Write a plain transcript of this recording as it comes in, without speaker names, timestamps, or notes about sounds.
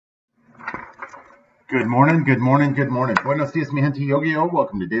Good morning, good morning, good morning. Buenos dias, mi gente yo.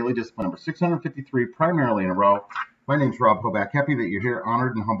 Welcome to Daily Discipline number 653, primarily in a row. My name's Rob Hoback. Happy that you're here,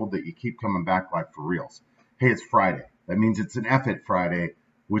 honored and humbled that you keep coming back like for reals. Hey, it's Friday. That means it's an F it Friday,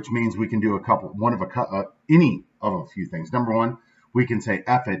 which means we can do any of a few things. Number one, we can say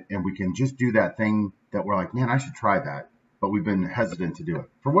F it, and we can just do that thing that we're like, man, I should try that, but we've been hesitant to do it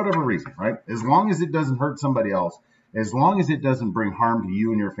for whatever reason, right? As long as it doesn't hurt somebody else, as long as it doesn't bring harm to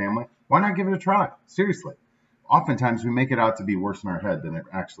you and your family, why not give it a try? Seriously. Oftentimes we make it out to be worse in our head than it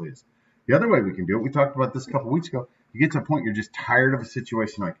actually is. The other way we can do it, we talked about this a couple weeks ago, you get to a point you're just tired of a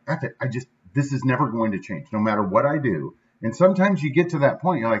situation like, F it, this is never going to change, no matter what I do. And sometimes you get to that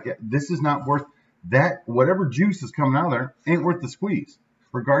point, you're like, this is not worth that, whatever juice is coming out of there ain't worth the squeeze.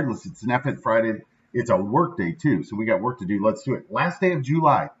 Regardless, it's an F it Friday. It's a work day too, so we got work to do. Let's do it. Last day of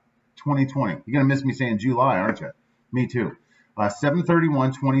July 2020. You're going to miss me saying July, aren't you? Me too.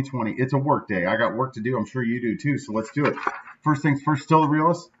 7/31/2020. It's a work day. I got work to do. I'm sure you do too. So let's do it. First things first, still a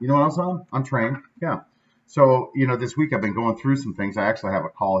realist. You know what else I'm trained. Yeah. So, this week I've been going through some things. I actually have a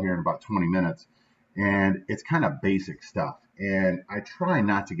call here in about 20 minutes, and it's kind of basic stuff. And I try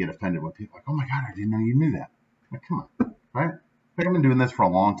not to get offended when people are like, oh my God, I didn't know you knew that. Like, come on, right? Like, I've been doing this for a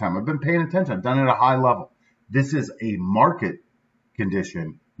long time. I've been paying attention. I've done it at a high level. This is a market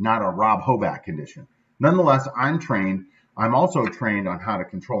condition, not a Rob Hoback condition. Nonetheless, I'm trained. I'm also trained on how to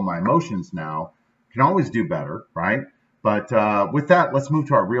control my emotions now. Can always do better, right? But with that, let's move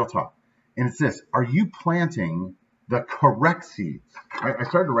to our real talk. And it's this: are you planting the correct seeds? I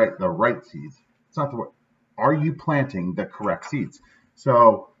started to write the right seeds. It's not the word. Are you planting the correct seeds?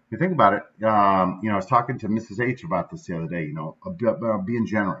 So if you think about it, I was talking to Mrs. H about this the other day. About being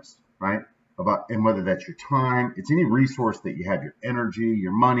generous, right? And whether that's your time, it's any resource that you have, your energy,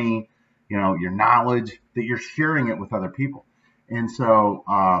 your money, your knowledge, that you're sharing it with other people. And so,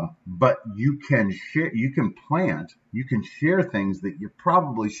 but you can share, you can share things that you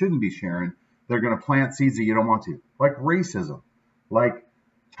probably shouldn't be sharing. They're going to plant seeds that you don't want to, like racism, like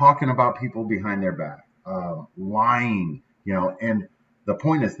talking about people behind their back, lying, and the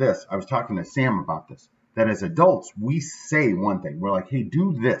point is this. I was talking to Sam about this, that as adults, we say one thing. We're like, hey,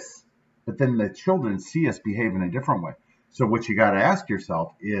 do this. But then the children see us behave in a different way. So what you got to ask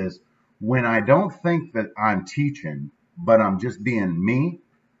yourself is, when I don't think that I'm teaching, but I'm just being me,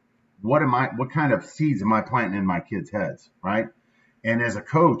 what kind of seeds am I planting in my kids' heads, right? And as a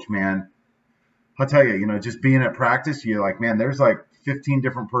coach, man, I'll tell you, just being at practice, you're like, man, there's like 15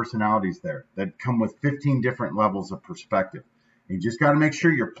 different personalities there that come with 15 different levels of perspective. You just got to make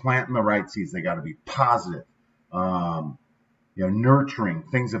sure you're planting the right seeds. They got to be positive, nurturing,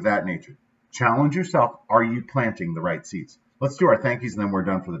 things of that nature. Challenge yourself. Are you planting the right seeds? Let's do our thank yous and then we're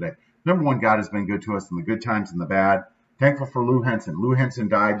done for the day. Number one, God has been good to us in the good times and the bad. Thankful for Lou Henson. Lou Henson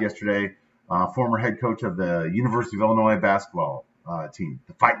died yesterday, former head coach of the University of Illinois basketball team,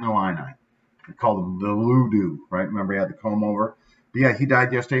 the Fighting Illini. We called him the Lou-Doo, right? Remember he had the comb over? But yeah, he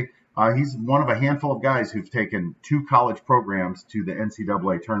died yesterday. He's one of a handful of guys who've taken 2 college programs to the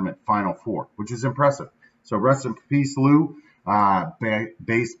NCAA tournament Final Four, which is impressive. So rest in peace, Lou.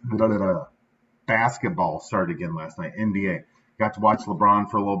 Basketball started again last night, NBA. Got to watch LeBron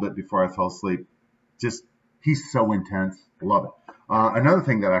for a little bit before I fell asleep. He's so intense. Love it. Another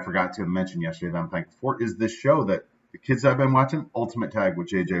thing that I forgot to mention yesterday that I'm thankful for is this show that the kids have been watching, Ultimate Tag with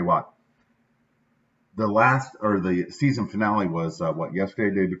J.J. Watt. The season finale was,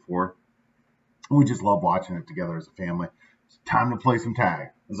 yesterday, day before. We just love watching it together as a family. It's time to play some tag.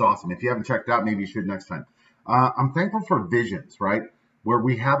 It was awesome. If you haven't checked it out, maybe you should next time. I'm thankful for visions, right? Where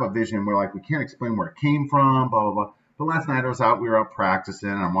we have a vision, we're like, we can't explain where it came from, blah, blah, blah. But last night we were out practicing,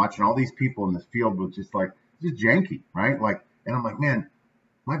 and I'm watching all these people in this field with just janky, right? And I'm like, man,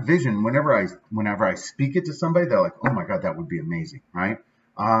 my vision, whenever I speak it to somebody, they're like, oh my God, that would be amazing, right?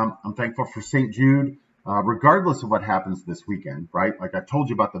 I'm thankful for St. Jude, regardless of what happens this weekend, right? Like I told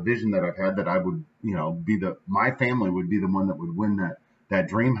you about the vision that I've had, that I would, my family would be the one that would win that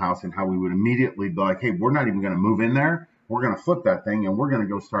dream house, and how we would immediately be like, hey, we're not even going to move in there. We're going to flip that thing, and we're going to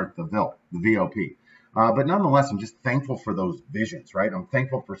go start the VOP. But nonetheless, I'm just thankful for those visions, right? I'm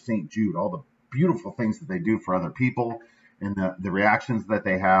thankful for St. Jude, all the beautiful things that they do for other people, and the reactions that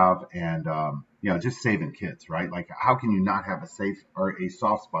they have, and, just saving kids, right? Like, how can you not have a safe or a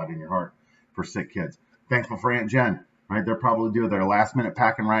soft spot in your heart for sick kids? Thankful for Aunt Jen, right? They're probably doing their last minute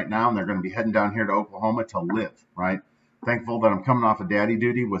packing right now, and they're going to be heading down here to Oklahoma to live, right? Thankful that I'm coming off of daddy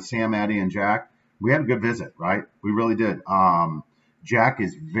duty with Sam, Addie, and Jack. We had a good visit, right? We really did. Jack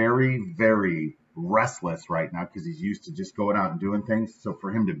is very, very restless right now because he's used to just going out and doing things. So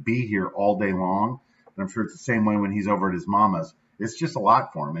for him to be here all day long, and I'm sure it's the same way when he's over at his mama's, it's just a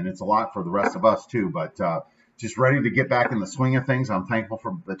lot for them, and it's a lot for the rest of us too. But just ready to get back in the swing of things. I'm thankful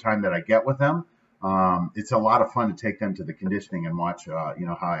for the time that I get with them. It's a lot of fun to take them to the conditioning and watch, how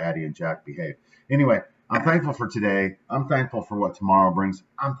Addie and Jack behave. Anyway, I'm thankful for today. I'm thankful for what tomorrow brings.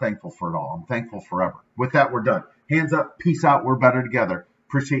 I'm thankful for it all. I'm thankful forever. With that, we're done. Hands up. Peace out. We're better together.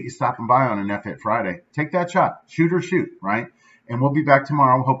 Appreciate you stopping by on an FFit Friday. Take that shot. Shoot or shoot, right? And we'll be back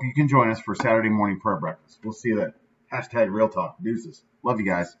tomorrow. Hope you can join us for Saturday morning prayer breakfast. We'll see you then. #Real Talk. Deuces. Love you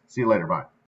guys. See you later. Bye.